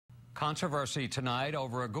Controversy tonight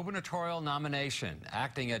over a gubernatorial nomination.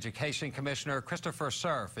 Acting Education Commissioner Christopher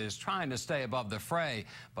Cerf is trying to stay above the fray,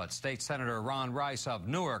 but State Senator Ron Rice of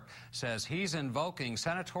Newark says he's invoking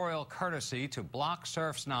senatorial courtesy to block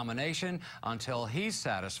Cerf's nomination until he's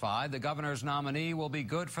satisfied the governor's nominee will be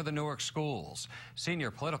good for the Newark schools. Senior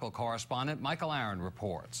political correspondent Michael Aaron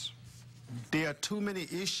reports. There are too many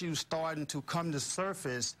issues starting to come to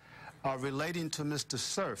surface relating to Mr.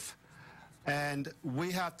 Cerf. And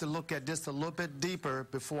we have to look at this a little bit deeper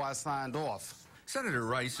before I signed off. Senator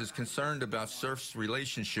Rice is concerned about Cerf's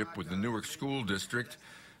relationship with the Newark School District.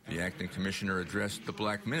 The acting commissioner addressed the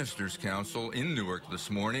Black Ministers Council in Newark this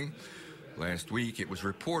morning. Last week, it was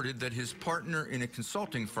reported that his partner in a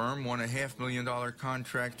consulting firm won a $500,000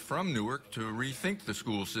 contract from Newark to rethink the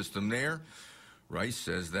school system there. Rice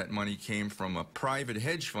says that money came from a private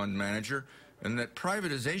hedge fund manager and that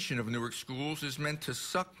privatization of Newark schools is meant to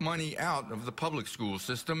suck money out of the public school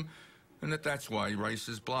system, and that's why Rice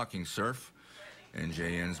is blocking Cerf.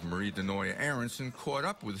 NJN's Marie Denoya Aronson caught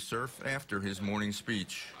up with Cerf after his morning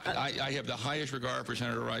speech. I have the highest regard for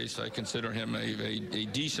Senator Rice. I consider him a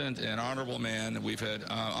decent and honorable man. We've had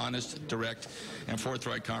honest, direct, and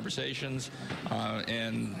forthright conversations,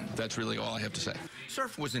 and that's really all I have to say.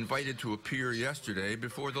 Cerf was invited to appear yesterday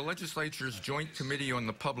before the legislature's Joint Committee on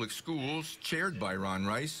the Public Schools, chaired by Ron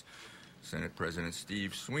Rice. Senate President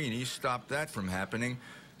Steve Sweeney stopped that from happening,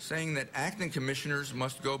 saying that acting commissioners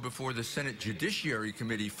must go before the Senate Judiciary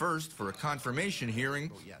Committee first for a confirmation hearing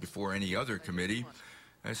before any other committee,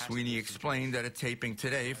 as Sweeney explained at a taping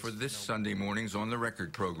today for this Sunday morning's On the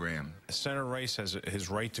Record program. Senator Rice has his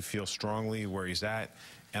right to feel strongly where he's at,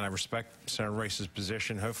 and I respect Senator Rice's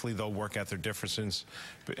position. Hopefully they'll work out their differences.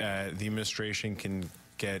 The administration can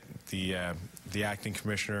get the acting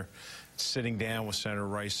commissioner sitting down with Senator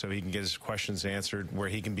Rice so he can get his questions answered where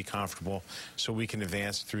he can be comfortable so we can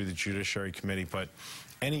advance through the Judiciary Committee. But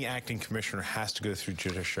any acting commissioner has to go through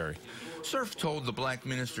Judiciary. Cerf told the Black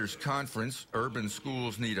Ministers Conference urban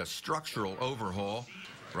schools need a structural overhaul.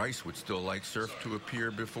 Rice would still like Cerf to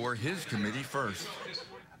appear before his committee first.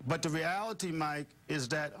 But the reality, Mike, is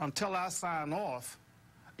that until I sign off,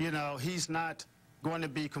 he's not going to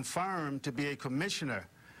be confirmed to be a commissioner.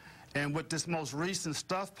 And with this most recent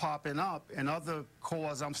stuff popping up and other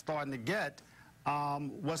calls I'm starting to get,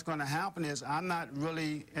 what's going to happen is I'm not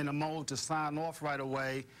really in a mode to sign off right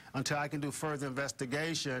away until I can do further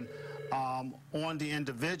investigation on the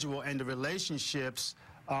individual and the relationships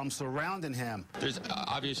surrounding him. There's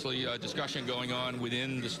obviously a discussion going on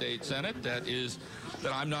within the state Senate that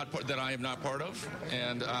I am not part of,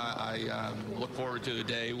 and I look forward to the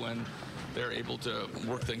day when they're able to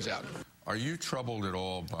work things out. Are you troubled at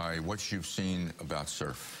all by what you've seen about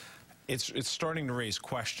Cerf? It's starting to raise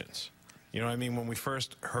questions. You know what I mean? When we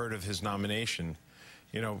first heard of his nomination,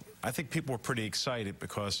 I think people were pretty excited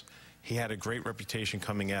because he had a great reputation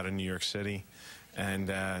coming out of New York City, and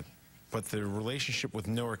but the relationship with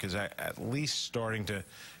Newark is at least starting to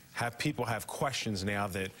have people have questions now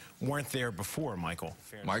that weren't there before, Michael.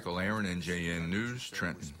 Michael Aaron, NJN News,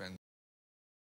 Trenton.